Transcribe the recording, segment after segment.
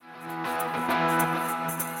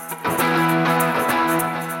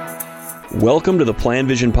Welcome to the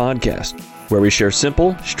PlanVision podcast, where we share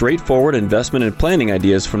simple, straightforward investment and planning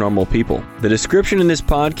ideas for normal people. The description in this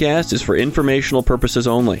podcast is for informational purposes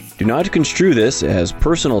only. Do not construe this as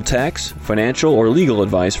personal tax, financial, or legal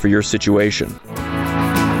advice for your situation.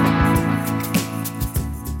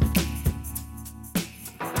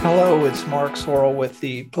 Hello, it's Mark Sorrell with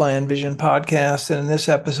the PlanVision podcast, and in this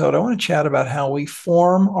episode, I want to chat about how we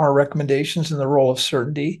form our recommendations and the role of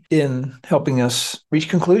certainty in helping us reach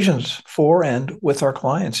conclusions for and with our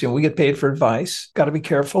clients. We get paid for advice, got to be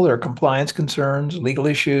careful. There are compliance concerns, legal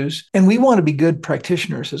issues, and we want to be good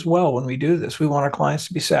practitioners as well when we do this. We want our clients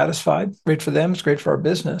to be satisfied. Great for them, it's great for our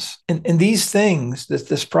business. And these things,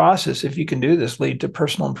 this process, if you can do this, lead to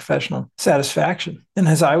personal and professional satisfaction. And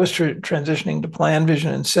as I was transitioning to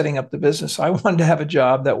PlanVision and setting up the business, I wanted to have a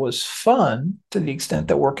job that was fun to the extent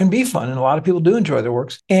that work can be fun. And a lot of people do enjoy their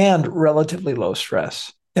works, and relatively low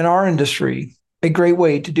stress. In our industry, a great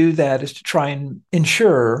way to do that is to try and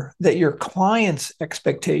ensure that your clients'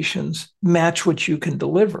 expectations match what you can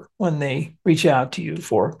deliver when they reach out to you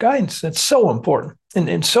for guidance. That's so important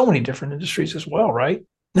in so many different industries as well, right?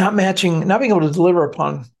 Not being able to deliver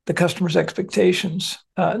upon the customer's expectations,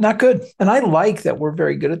 not good. And I like that we're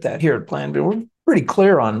very good at that here at PlanVision. We're pretty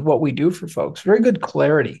clear on what we do for folks. Very good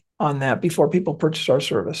clarity on that before people purchase our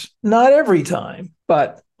service. Not every time,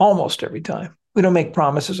 but almost every time. We don't make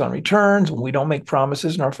promises on returns. We don't make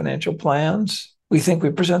promises in our financial plans. We think we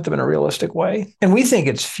present them in a realistic way. And we think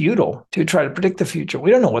it's futile to try to predict the future.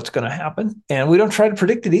 We don't know what's going to happen. And we don't try to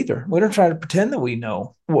predict it either. We don't try to pretend that we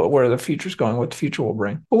know where the future's going, what the future will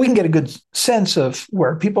bring. But we can get a good sense of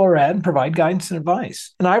where people are at and provide guidance and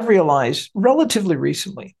advice. And I've realized relatively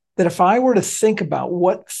recently that if I were to think about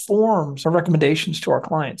what forms our recommendations to our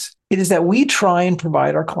clients, it is that we try and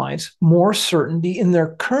provide our clients more certainty in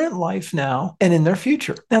their current life now and in their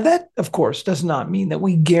future. Now, that, of course, does not mean that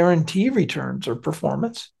we guarantee returns or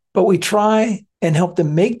performance, but we try and help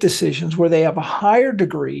them make decisions where they have a higher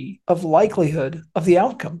degree of likelihood of the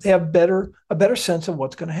outcome. They have a better sense of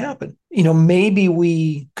what's going to happen. Maybe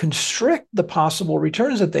we constrict the possible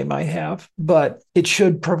returns that they might have, but it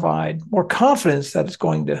should provide more confidence that it's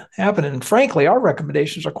going to happen. And frankly, our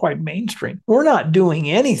recommendations are quite mainstream. We're not doing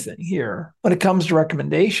anything here when it comes to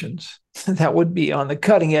recommendations that would be on the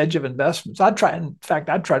cutting edge of investments. I'd try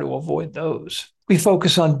to avoid those. We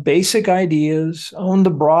focus on basic ideas, own the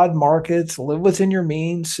broad markets, live within your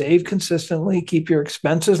means, save consistently, keep your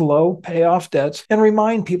expenses low, pay off debts, and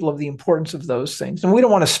remind people of the importance of those things. And we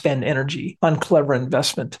don't want to spend energy on clever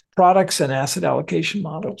investment products and asset allocation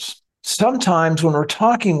models. Sometimes when we're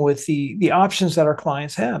talking with the options that our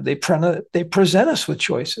clients have, they present us with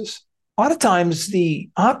choices. A lot of times the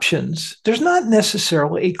options, there's not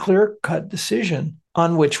necessarily a clear-cut decision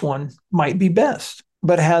on which one might be best.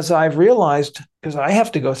 But as I've realized, because I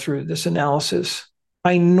have to go through this analysis,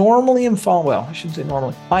 I am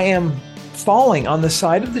falling on the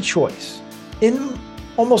side of the choice in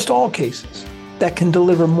almost all cases that can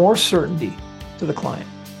deliver more certainty to the client.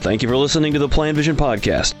 Thank you for listening to the PlanVision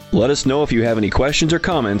podcast. Let us know if you have any questions or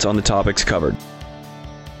comments on the topics covered.